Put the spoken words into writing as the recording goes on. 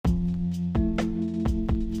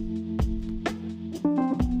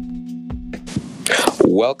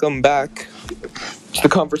Welcome back to the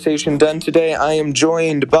conversation done today. I am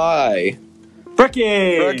joined by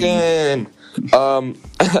Breclyn.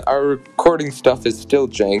 Our recording stuff is still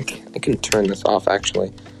jank. I can turn this off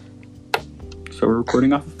actually. So we're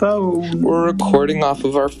recording off a phone. We're recording off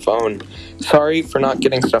of our phone. Sorry for not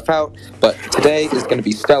getting stuff out, but today is going to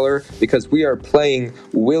be stellar because we are playing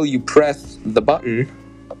Will You Press the Button?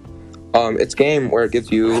 It's a game where it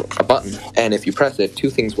gives you a button, and if you press it, two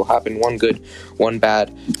things will happen. One good, one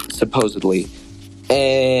bad, supposedly.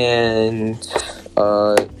 And,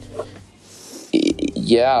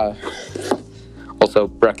 yeah. Also,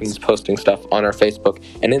 Breclyn's posting stuff on our Facebook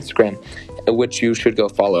and Instagram, which you should go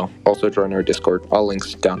follow. Also, join our Discord. All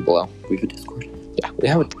links down below. We have a Discord. Yeah, we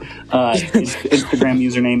have it. His Instagram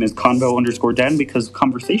username is convo_den because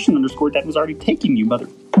conversation_den was already taking you, mother.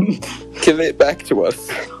 Give it back to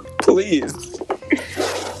us. Please.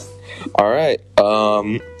 Alright,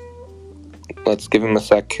 let's give him a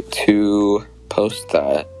sec to post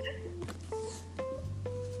that.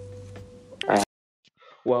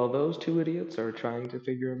 While those two idiots are trying to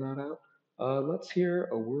figure that out, let's hear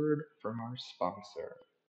a word from our sponsor.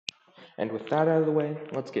 And with that out of the way,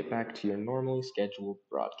 let's get back to your normally scheduled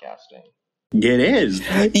broadcasting. It is.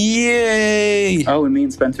 Yay! Oh, and me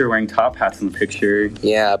and Spencer are wearing top hats in the picture.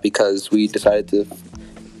 Yeah, because we decided to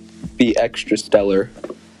be extra stellar.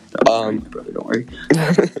 Sorry, my brother, don't worry.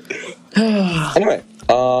 Anyway,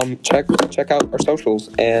 check out our socials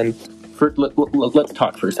and Let's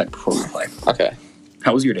talk for a sec before we play. okay.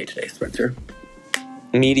 How was your day today, Spencer?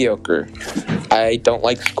 Mediocre. I don't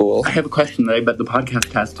like school. I have a question that I bet the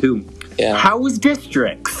podcast has too. Yeah. How was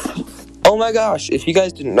districts? Oh my gosh, if you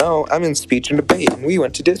guys didn't know, I'm in speech and debate and we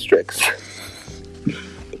went to districts.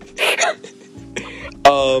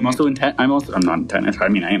 I'm also intense. I'm not intense. I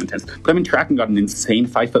mean, I am intense. But I'm in track and got an insane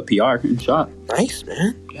 5-foot PR in shot. Nice,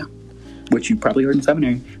 man. Yeah. Which you probably heard in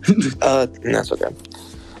seminary. That's okay.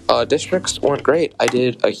 Districts weren't great. I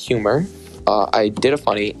did a humor. I did a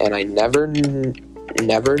funny, and I never knew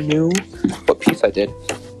what piece I did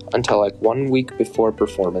until like 1 week before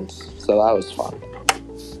performance. So that was fun.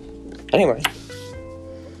 Anyway,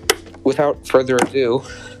 without further ado,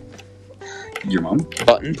 Your mom?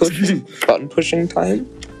 button pushing time.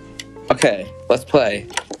 Okay, let's play.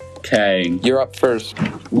 Okay. You're up first.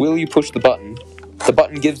 Will you push the button? The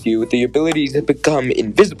button gives you the ability to become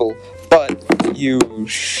invisible, but you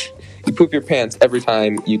poop your pants every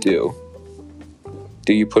time you do.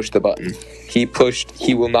 Do you push the button? He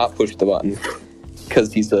will not push the button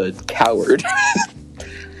because he's a coward.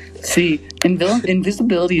 See,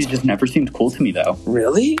 invisibility has just never seemed cool to me, though.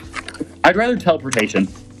 Really? I'd rather teleportation.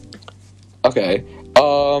 Okay.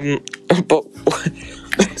 But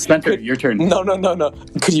Spencer, your turn. No.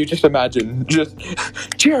 Could you just imagine?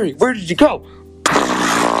 Jerry, where did you go?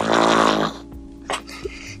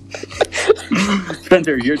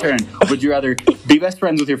 Spencer, your turn. Would you rather be best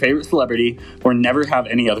friends with your favorite celebrity or never have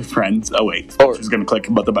any other friends? Oh wait, Spencer's gonna click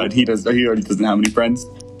about the button. He already doesn't have any friends.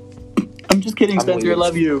 I'm just kidding, Spencer. I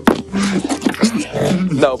love you.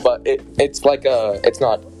 No, but it's like it's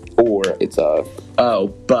not or, it's a. Oh,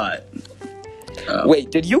 but.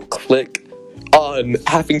 Wait, did you click on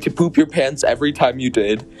having to poop your pants every time you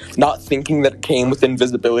did, not thinking that it came with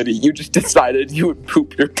invisibility? You just decided you would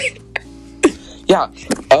poop your pants. Yeah,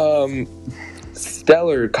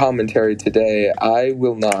 stellar commentary today. I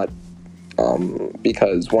will not,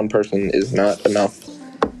 because one person is not enough.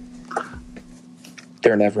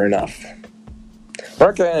 They're never enough.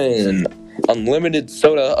 Breclyn, unlimited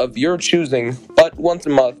soda of your choosing, but once a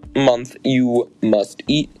month you must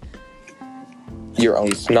eat your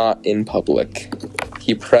own snot in public.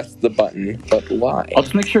 He pressed the button, but why? I'll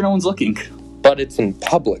just make sure no one's looking. But it's in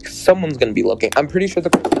public. Someone's gonna be looking. I'm pretty sure the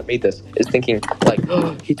person that made this is thinking, like,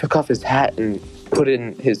 oh, he took off his hat and put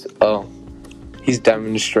in his, he's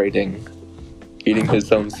demonstrating eating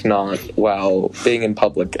his own snot while being in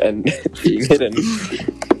public and being hidden.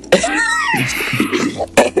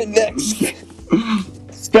 Next.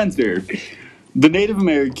 Spencer. The Native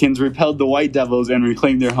Americans repelled the White Devils and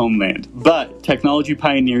reclaimed their homeland, but technology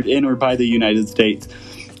pioneered in or by the United States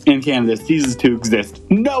and Canada ceases to exist.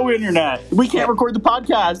 No internet! We can't record the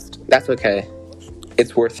podcast! That's okay.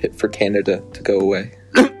 It's worth it for Canada to go away.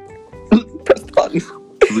 Press the button.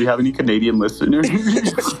 Do we have any Canadian listeners?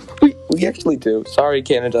 we actually do. Sorry,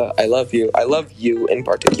 Canada. I love you. I love you in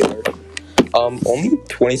particular. Only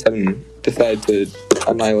 27 decided to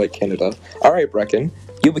annihilate Canada. Alright, Breclyn.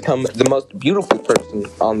 You become the most beautiful person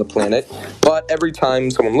on the planet, but every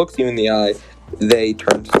time someone looks you in the eye, they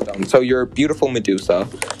turn to stone. So you're a beautiful Medusa.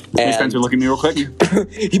 Hey, Spencer, look at me real quick.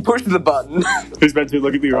 He pushed the button. Hey, Spencer,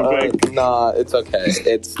 look at me real quick. Nah, it's okay.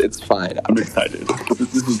 It's fine. I'm excited.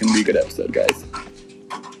 This is going to be a good episode, guys.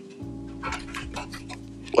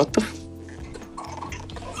 What the?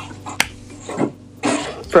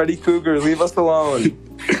 Freddy Cougar, leave us alone.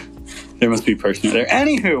 There must be a person there.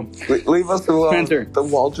 Anywho. Leave us alone. Spencer. The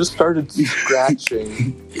wall just started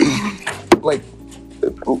scratching. Like,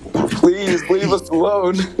 please leave us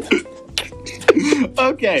alone.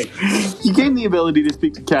 Okay. You gain the ability to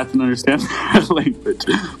speak to cats and understand their language.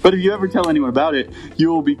 But if you ever tell anyone about it, you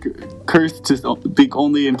will be cursed to speak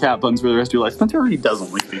only in cat puns for the rest of your life. Spencer already does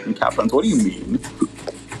only speak in cat puns. What do you mean?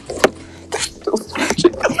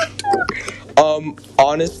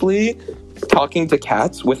 Honestly, talking to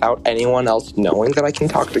cats without anyone else knowing that I can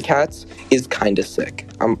talk to cats is kind of sick.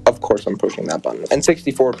 Of course I'm pushing that button. And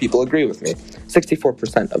 64 people agree with me.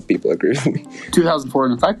 64% of people agree with me.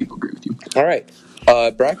 2,405 people agree with you. All right.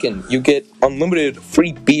 Breclyn, you get unlimited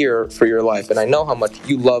free beer for your life. And I know how much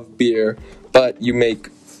you love beer, but you make...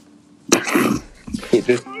 He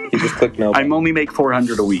just clicked no. I only make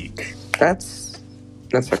 400 a week. That's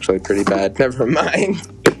actually pretty bad. Never mind.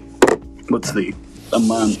 What's a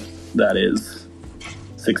month? That is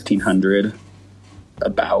 1,600.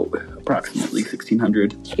 About approximately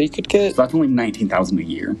 1,600. So you could get... So that's only 19,000 a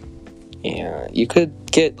year. Yeah, you could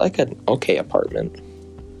get like an okay apartment.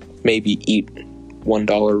 Maybe eat $1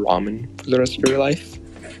 ramen for the rest of your life.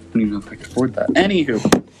 I don't even know if I can afford that.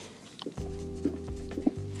 Anywho.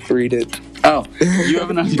 Read it. Oh, you have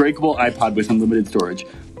an unbreakable iPod with unlimited storage,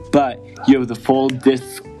 but you have the full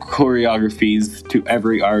disc choreographies to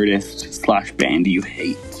every artist / band you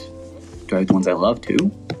hate. Do I have the ones I love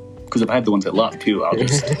too? Because if I have the ones I love too, I'll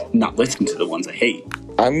just not listen to the ones I hate.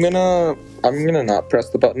 I'm gonna not press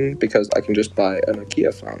the button because I can just buy an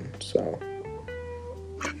IKEA phone. So,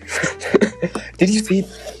 did you see?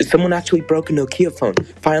 Someone actually broke a Nokia phone.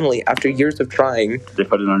 Finally, after years of trying. They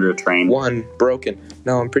put it under a train. One broken.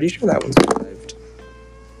 No, I'm pretty sure that one survived.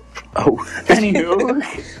 Oh, anywho.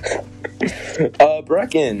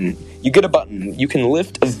 Breclyn, you get a button. You can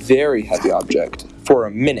lift a very heavy object for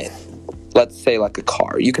a minute. Let's say like a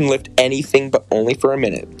car. You can lift anything, but only for a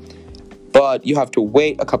minute. But you have to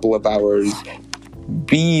wait a couple of hours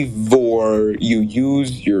before you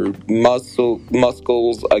use your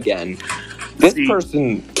muscles again. This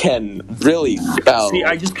person can really spell. See,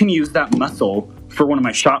 I just can use that muscle for one of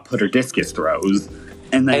my shot put or discus throws.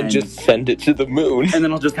 And just send it to the moon. And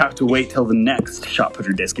then I'll just have to wait till the next shot put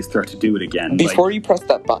or discus throw to do it again. Before you press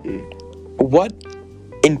that button, what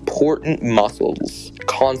important muscles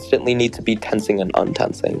constantly need to be tensing and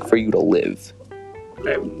untensing for you to live?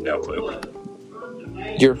 I have no clue.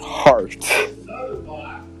 Your heart.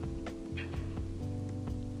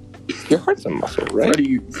 Your heart's a muscle, right?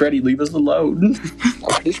 Freddy, leave us alone. I'm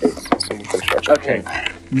pretty sure someone can stretch it. Okay.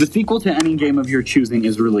 The sequel to any game of your choosing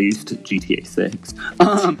is released, GTA 6,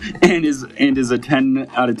 and is a 10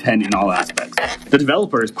 out of 10 in all aspects. The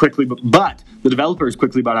developer is quickly bought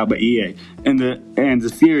out by EA, and the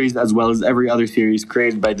series, as well as every other series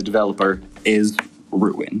created by the developer, is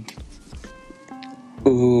ruined.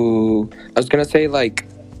 Ooh, I was gonna say like,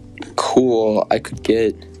 cool. I could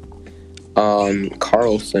get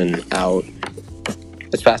Carlson out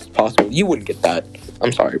as fast as possible. You wouldn't get that.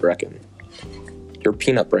 I'm sorry, Breclyn. Your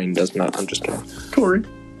peanut brain does not. I'm just kidding. Tori.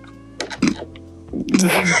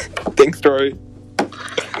 Thanks, Tori.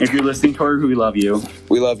 If you're listening, Tori, we love you.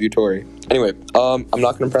 We love you, Tori. Anyway, I'm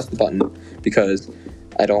not gonna press the button because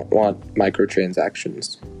I don't want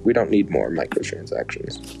microtransactions. We don't need more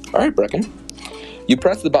microtransactions. All right, Breclyn. You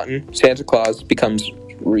press the button. Santa Claus becomes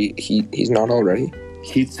he's not already.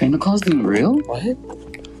 Santa Claus isn't real? What?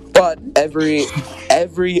 But every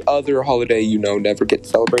other holiday never gets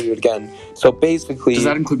celebrated again. So basically, does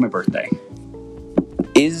that include my birthday?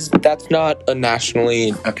 That's not a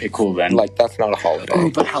nationally okay, cool then. Like that's not a holiday.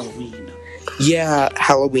 Oh, but Halloween. Yeah,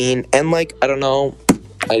 Halloween, and like I don't know,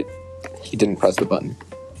 he didn't press the button.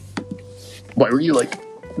 Why were you like?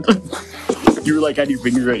 You were like had your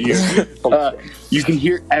finger right here. You can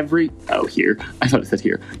hear here. I thought it said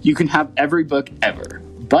here. You can have every book ever,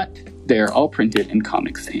 but they are all printed in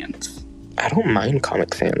Comic Sans. I don't mind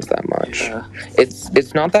Comic Sans that much. Yeah.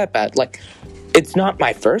 It's not that bad. Like, it's not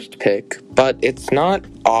my first pick, but it's not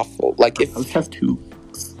awful. Like if I have two.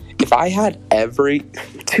 If I had every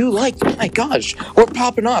 2 likes, oh my gosh, we're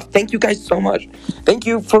popping off. Thank you guys so much. Thank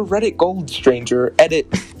you for Reddit Gold Stranger. Edit.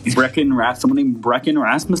 Someone named Breclyn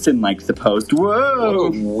Rasmussen liked the post. Whoa! What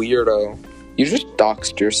a weirdo. You just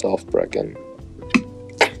doxed yourself, Breclyn.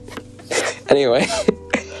 Anyway,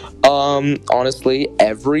 honestly,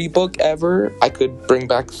 every book ever, I could bring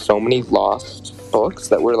back so many lost books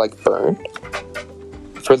that were like burned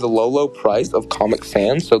for the low price of Comic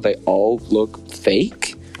Sans, so they all look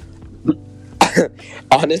fake.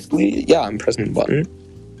 Honestly, yeah, I'm pressing the button.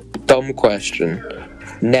 Dumb question.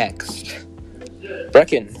 Next.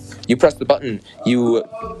 Breclyn, you press the button. You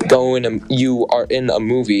are in a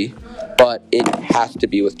movie, but it has to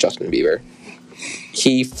be with Justin Bieber.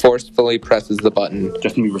 He forcefully presses the button.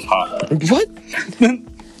 Justin Bieber's hot. What?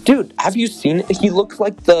 Dude, have you seen it? He looks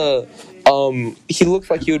like he looks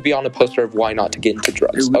like he would be on a poster of Why Not to Get Into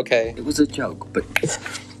Drugs. Okay. It was a joke, but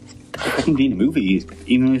I can be in a movie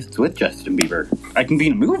even if it's with Justin Bieber. I can be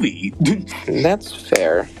in a movie. That's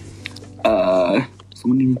fair.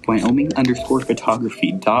 Someone in Wyoming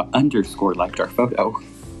 _photography _ liked our photo.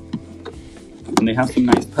 And they have some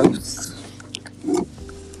nice posts.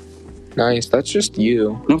 Nice. That's just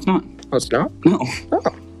you. No, it's not. Oh, it's not? No. Oh.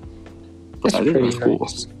 That's That is pretty cool.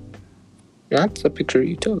 nice. That's a picture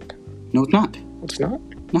you took. No, it's not. It's not?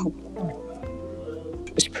 No.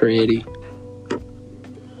 It's pretty.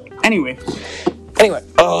 Anyway. Hey,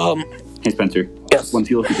 Spencer. Yes. Once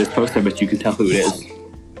you look at this post, I bet you can tell who it is.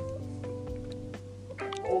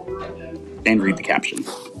 And read the caption.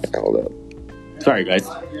 Hold up. Sorry, guys.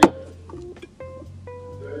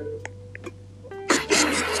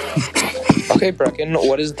 Okay, Breclyn,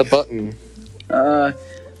 what is the button?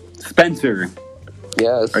 Spencer.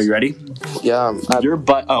 Yes. Are you ready? Yeah. Your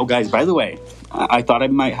butt. Oh, guys, by the way, I thought I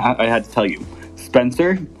had to tell you.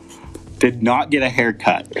 Spencer did not get a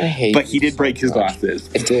haircut, I hate but he you did so break his much. glasses.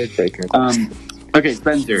 It did break my glasses. Okay,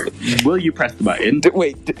 Spencer, will you press the button?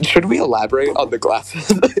 Wait, should we elaborate on the glasses?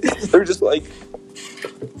 They're just like...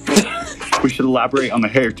 We should elaborate on the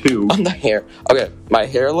hair, too. On the hair. Okay, my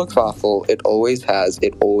hair looks awful. It always has.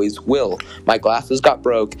 It always will. My glasses got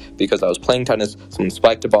broke because I was playing tennis. Someone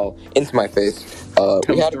spiked a ball into my face.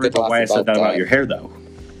 We had a good laugh why I said that about your hair, though.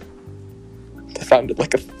 That sounded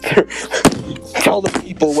like a... Tell the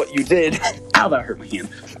people what you did. Ow, that hurt my hand.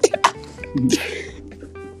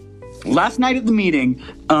 Last night at the meeting,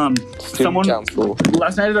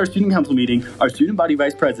 last night at our student council meeting, our student body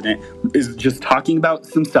vice president is just talking about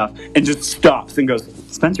some stuff and just stops and goes,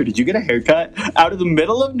 Spencer, did you get a haircut? Out of the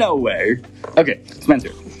middle of nowhere. Okay, Spencer.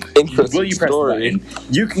 Interesting Will you press story. the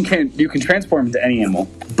button? You can transform into any animal,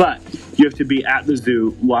 but you have to be at the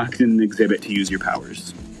zoo, locked in an exhibit to use your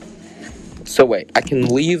powers. So wait, I can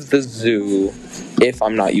leave the zoo if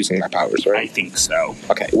I'm not using my powers, right? I think so.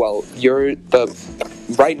 Okay, well,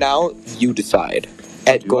 right now, you decide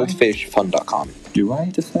at goldfishfun.com. Do I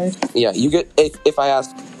decide? Yeah, you get, if I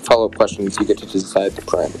ask follow-up questions, you get to decide the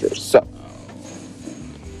parameters. So,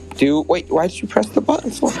 wait, why did you press the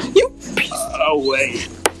button for? You piece. Oh, wait.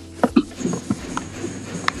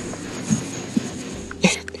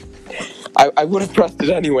 I would have pressed it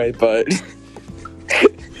anyway, but...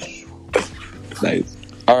 Nice.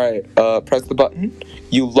 Alright, press the button.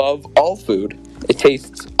 You love all food. It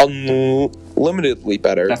tastes unlimitedly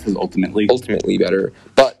better. That says ultimately. Ultimately better,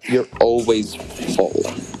 but you're always full.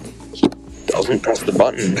 He doesn't press the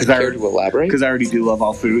button. Care to elaborate? Because I already do love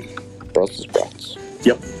all food. Brussels sprouts.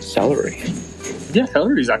 Yep. Celery. Yeah,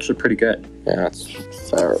 celery is actually pretty good. Yeah, that's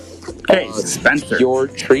fair. Hey, Spencer. Your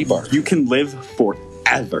tree bark. You can live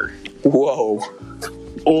forever. Whoa.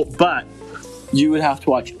 Oh, but you would have to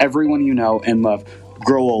watch everyone you know and love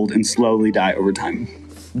grow old and slowly die over time.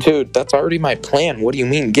 Dude, that's already my plan. What do you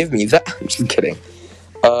mean? Give me that. I'm just kidding.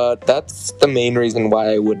 That's the main reason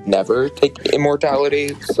why I would never take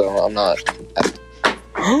immortality, so I'm not...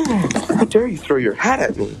 How dare you throw your hat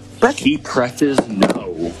at me? He presses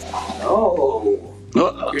no. Oh.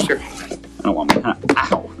 You're sure? I don't want my hat.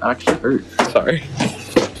 Ow, that actually hurt. Sorry.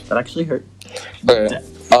 That actually hurt. Okay.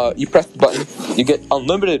 You press the button, you get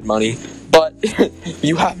unlimited money, but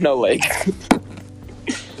you have no legs.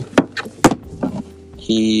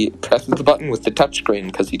 He presses the button with the touchscreen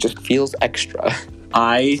because he just feels extra.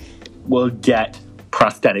 I will get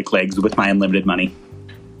prosthetic legs with my unlimited money.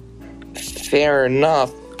 Fair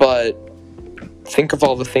enough, but think of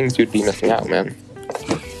all the things you'd be missing out, man.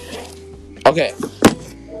 Okay.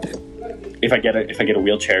 If I get a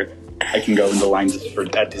wheelchair, I can go in the lines at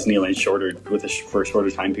Disneyland for a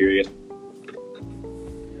shorter time period.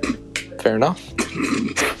 Fair enough.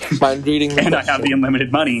 Mind reading the And I have the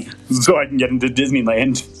unlimited money, so I can get into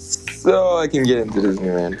Disneyland. So I can get into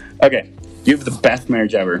Disneyland. Okay, you have the best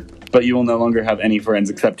marriage ever, but you will no longer have any friends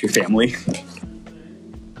except your family.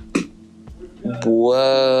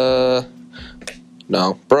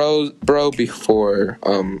 No, bro before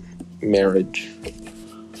marriage.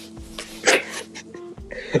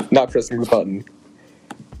 Not pressing the button.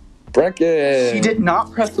 Breclyn. He did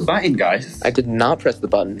not press the button, guys. I did not press the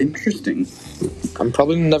button. Interesting. I'm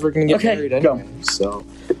probably never gonna get married anyway. So,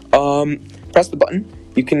 press the button.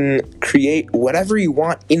 You can create whatever you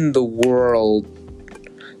want in the world.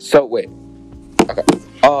 So wait. Okay.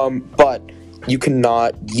 But you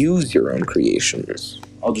cannot use your own creations.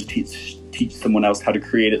 I'll just teach someone else how to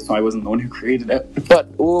create it, so I wasn't the one who created it. But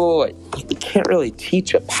you can't really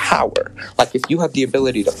teach a power. Like if you have the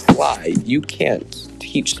ability to fly, you can't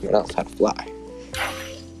teach someone else how to fly.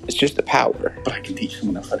 It's just a power. But I can teach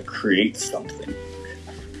someone else how to create something.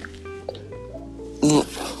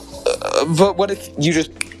 But what if you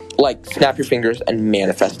just like snap your fingers and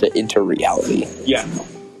manifest it into reality? Yeah.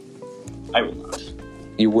 I will not.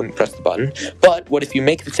 You wouldn't press the button. But what if you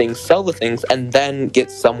make the things, sell the things, and then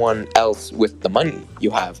get someone else with the money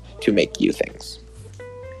you have to make you things?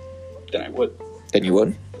 Then I would. Then you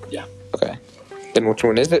would? Yeah. Okay. Then which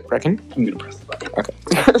one is it, Breclyn? I'm gonna press the button. Okay.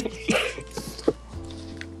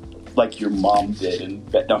 Like your mom did,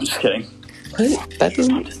 and no, I'm just kidding. What? That Your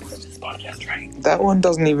mom doesn't. doesn't listen to this podcast, right? That one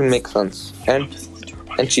doesn't even make sense. Your mom doesn't listen to her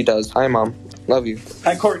podcast. And she does. Hi, Mom. Love you.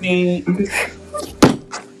 Hi, Courtney.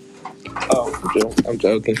 Oh, I'm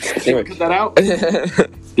joking. Anyway, cut that out.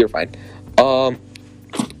 you're fine.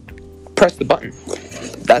 Press the button.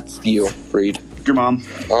 That's you, Reed. Your mom.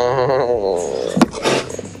 Oh,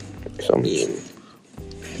 so mean.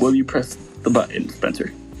 Will you press the button,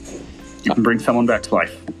 Spencer? You can bring someone back to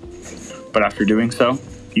life. But after doing so,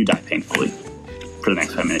 you die painfully for the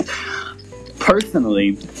next 5 minutes.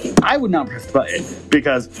 Personally, I would not press the button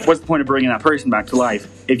because what's the point of bringing that person back to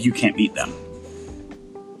life if you can't beat them?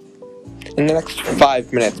 In the next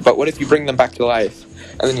 5 minutes. But what if you bring them back to life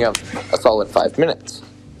and then you have a solid 5 minutes?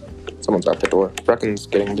 Someone's at the door. Breclyn's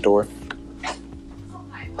getting the door. Oh,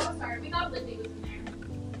 hi. Oh, sorry. We thought Lindy was in there.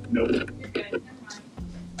 Nope. You're good.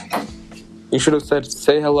 Never mind. You should have said,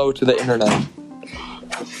 say hello to the internet.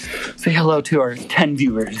 Say hello to our 10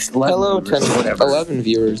 viewers. 11 Hello, viewers, 10, whatever. 11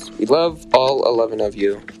 viewers. We love all 11 of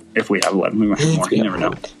you. If we have 11, we might have more. You never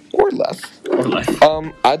know. Or less. Or less.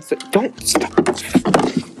 I'd say, don't stop.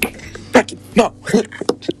 Breclyn, no.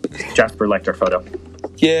 Jasper liked our photo.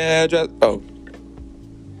 Yeah, oh,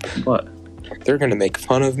 What? they're gonna make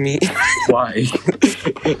fun of me. Why?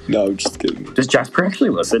 No, I'm just kidding. Does Jasper actually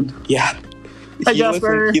listen? Yeah. Hi,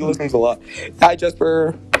 Jasper. He listens a lot. Hi,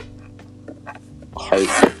 Jasper. Heart.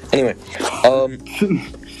 Anyway,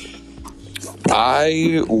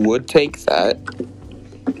 I would take that.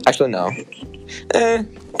 Actually, no.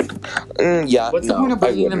 Yeah, What's the no, point of I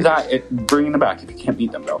bringing them wouldn't. bringing them back if you can't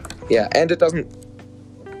beat them, though? Yeah, and it doesn't.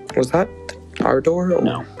 Was that our door? Or?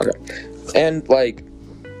 No. Okay. And like,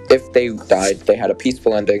 if they died, they had a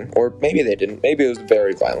peaceful ending, or maybe they didn't. Maybe it was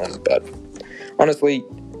very violent, but honestly,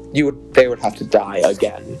 they would have to die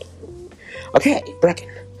again. Okay,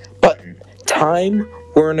 Breclyn. Button. Time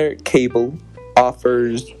Warner Cable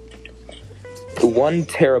offers 1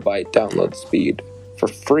 terabyte download speed for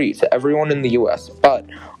free to everyone in the U.S., but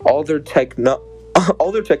all their technicians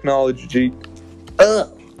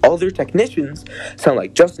sound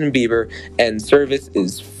like Justin Bieber, and service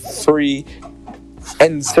is free.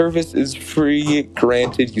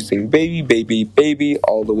 Granted using baby, baby, baby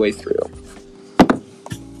all the way through.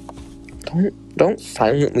 Don't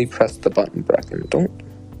silently press the button, Breclyn. Don't.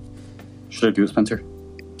 Should I do it, Spencer?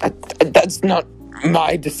 That's not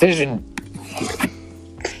my decision.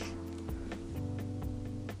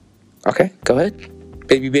 Okay, go ahead.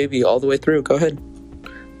 Baby, baby, all the way through. Go ahead.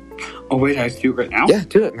 Oh, wait, I have to do it right now? Yeah,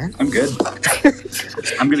 do it, man. I'm good.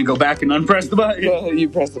 I'm going to go back and unpress the button. You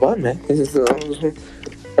press the button, man.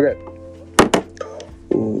 Okay.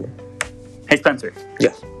 Ooh. Hey, Spencer.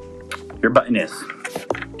 Yes. Your button is,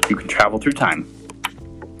 you can travel through time,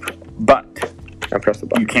 but I press the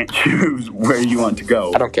button. you can't choose where you want to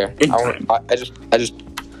go. I don't care. I just,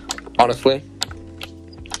 honestly,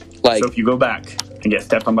 like, So if you go back and get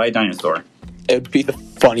stepped on by a dinosaur, it would be the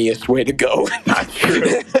funniest way to go. not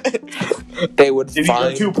true. They would If you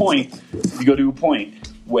go to a point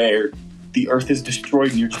where the Earth is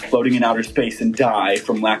destroyed and you're just floating in outer space and die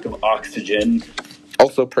from lack of oxygen.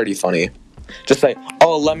 Also pretty funny. Just say,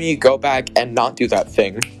 oh, let me go back and not do that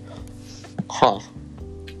thing. Huh.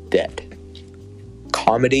 Dead.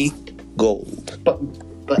 Comedy gold. But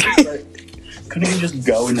couldn't you just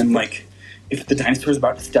go and then, like, if the dinosaur is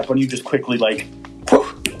about to step on you, just quickly, like, whew,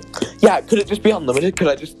 Yeah, could it just be unlimited? Could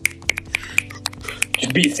I just...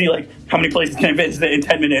 see, like, how many places can I visit in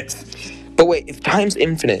 10 minutes? But wait, if time's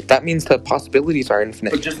infinite, that means the possibilities are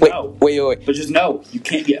infinite. But just wait, know. Wait. But just know, you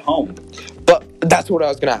can't get home. But That's what I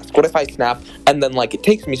was gonna ask. What if I snap and then like it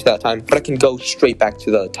takes me to that time, but I can go straight back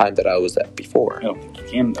to the time that I was at before? I don't think you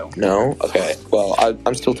can, though. No? Okay. Well,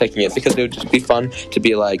 I'm still taking it because it would just be fun to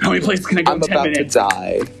be like, How many places can I go I'm in 10 about minutes? to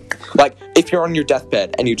die. Like, if you're on your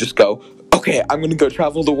deathbed and you just go, okay, I'm gonna go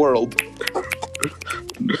travel the world.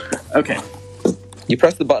 Okay. You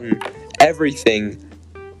press the button, everything.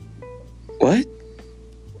 What?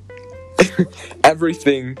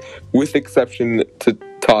 Everything, with exception to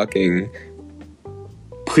talking.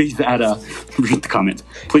 Please add a read the comments.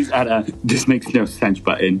 Please add a this makes no sense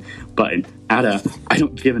button. Add a I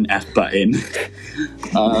don't give an F button.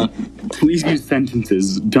 Please use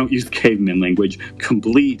sentences. Don't use caveman language.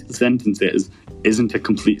 Complete sentences isn't a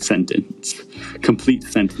complete sentence. Complete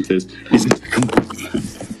sentences isn't a complete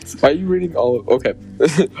sentence. Are you reading all of... Okay.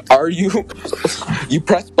 Are you... You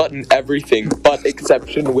press button everything, but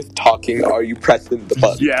exception with talking. Are you pressing the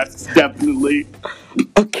button? Yes, definitely.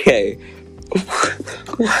 Okay.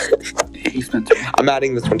 Hey, Spencer. I'm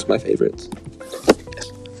adding this one to my favorites.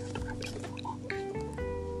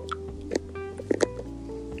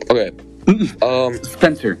 Okay.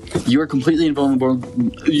 Spencer, you are completely invulnerable.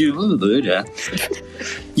 You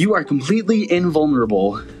are completely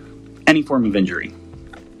invulnerable any form of injury.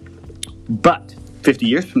 But 50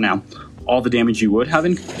 years from now, all the damage you would have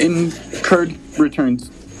incurred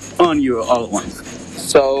returns on you all at once.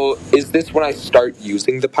 So, is this when I start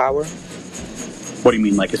using the power? What do you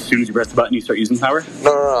mean? Like, as soon as you press the button, you start using power?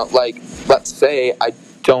 No. Like, let's say I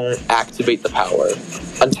don't activate the power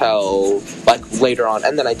until, like, later on.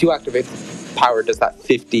 And then I do activate the power. Does that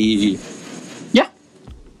 50... Yeah.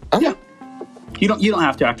 Oh. Yeah. You don't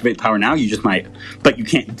have to activate the power now. You just might. But you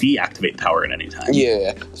can't deactivate the power at any time.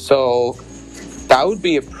 Yeah. So, that would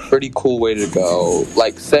be a pretty cool way to go.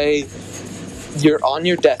 Like, say... You're on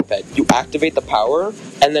your deathbed, you activate the power,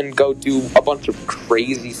 and then go do a bunch of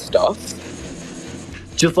crazy stuff.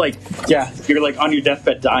 Just like, yeah, you're like on your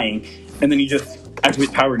deathbed dying, and then you just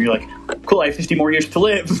activate power, and you're like, cool, I have 50 more years to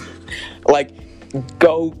live. Like,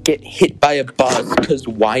 go get hit by a bus, because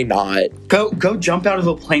why not? Go jump out of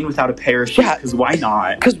a plane without a parachute, because why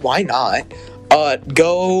not? Because why not?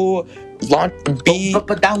 Go launch,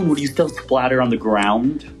 But that one, would you still splatter on the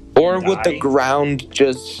ground? Or would the ground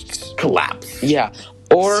just... collapse? Yeah.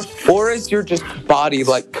 Or is your just body,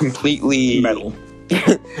 like, completely... Metal.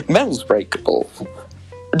 Metal's breakable.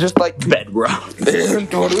 Just like... Bedrock.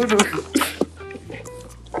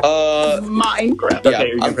 Minecraft. Yeah, Okay,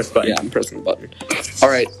 you're gonna press the button. Yeah, I'm pressing the button.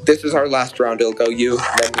 Alright, this is our last round. It'll go you,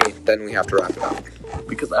 then we have to wrap it up.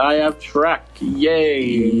 Because I have track. Yay.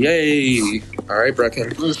 Yay. Alright,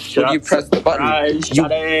 Breclyn. When you press the button, you Shut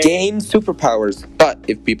gain superpowers. But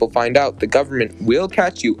if people find out, the government will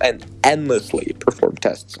catch you and endlessly perform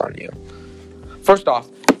tests on you. First off,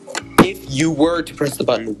 if you were to press the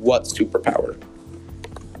button, what superpower?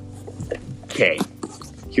 Okay.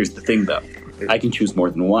 Here's the thing, though. I can choose more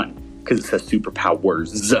than one. Because it says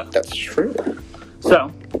superpowers. That's true.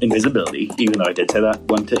 So, invisibility. Even though I did say that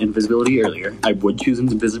one to invisibility earlier, I would choose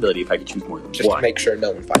invisibility if I could choose more than Just one. to make sure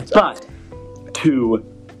no one finds out.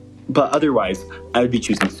 But otherwise, I would be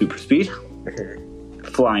choosing super speed,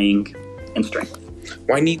 flying, and strength.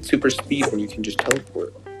 Why need super speed when you can just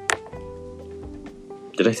teleport?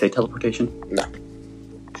 Did I say teleportation? No.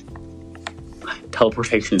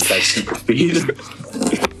 Teleportation is like super speed.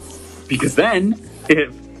 Because then,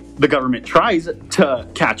 if the government tries to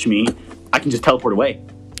catch me, I can just teleport away.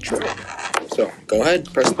 True. So, go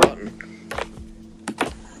ahead, press the button.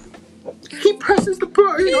 He presses the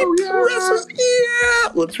button. Yeah.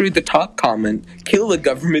 Let's read the top comment. Kill the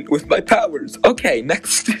government with my powers. Okay,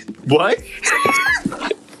 next. What?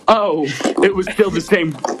 Oh, it was still the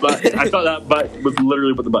same button. I thought that button was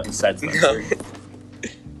literally what the button said. So.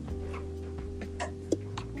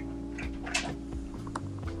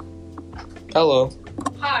 Hello.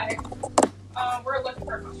 Hi. We're looking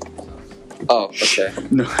for a costume. Oh, okay.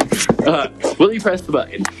 No. Will you press the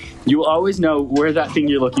button? You will always know where that thing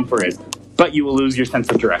you're looking for is, but you will lose your sense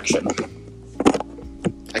of direction.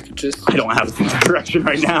 I could just... I don't have a sense of direction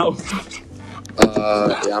right now.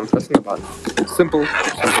 Yeah, I'm pressing the button. Simple.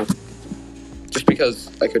 Just because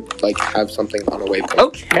I could, like, have something on a waypoint.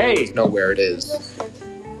 Okay. Know where it is.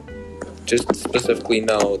 Just specifically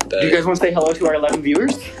know that... Do you guys want to say hello to our 11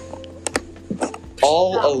 viewers?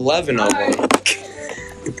 All 11 of them.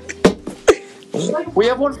 We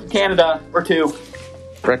have one from Canada, or two.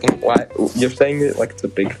 Reckon why? You're saying it like it's a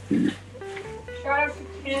big... Shout out to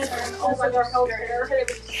Canada and also their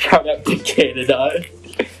healthcare. Shout out to Canada.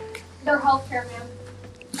 Their healthcare, man.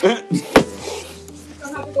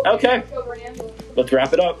 Don't have to go Okay. over an ambulance. Let's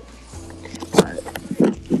wrap it up.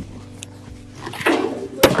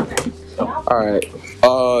 Alright.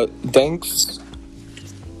 Thanks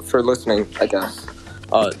for listening, I guess.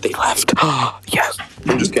 They left. Yes.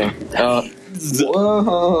 I'm just kidding.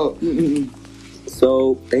 Whoa.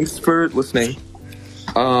 So, thanks for listening.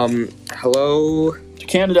 Hello To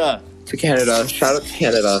Canada. to Canada. Shout out to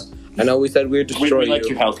Canada. I know we said we'd destroy We like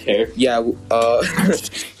you. your healthcare. Yeah,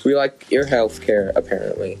 we like your healthcare,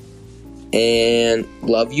 apparently. And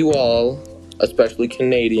love you all, especially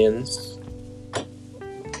Canadians.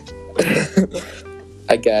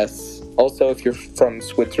 I guess. Also, if you're from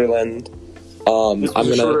Switzerland, This was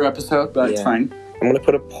a shorter episode, but it's fine. I'm gonna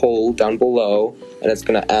put a poll down below, and it's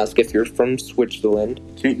gonna ask if you're from Switzerland.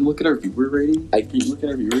 Can't you look at our viewer rating? Can't you look at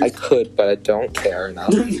our viewers? I could, but I don't care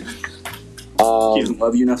enough. He doesn't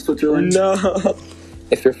love you enough, Switzerland? No.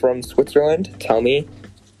 If you're from Switzerland, tell me.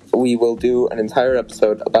 We will do an entire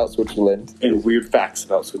episode about Switzerland. And weird facts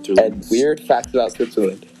about Switzerland. And weird facts about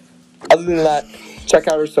Switzerland. Other than that, check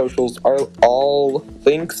out our socials. All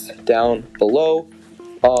links down below.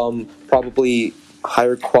 Probably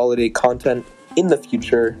higher quality content in the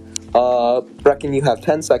future. Breclyn, you have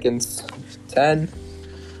 10 seconds. 10.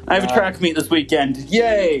 I have a track meet this weekend.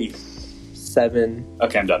 Yay! 7.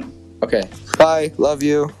 Okay, I'm done. Okay. Bye. Love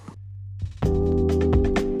you.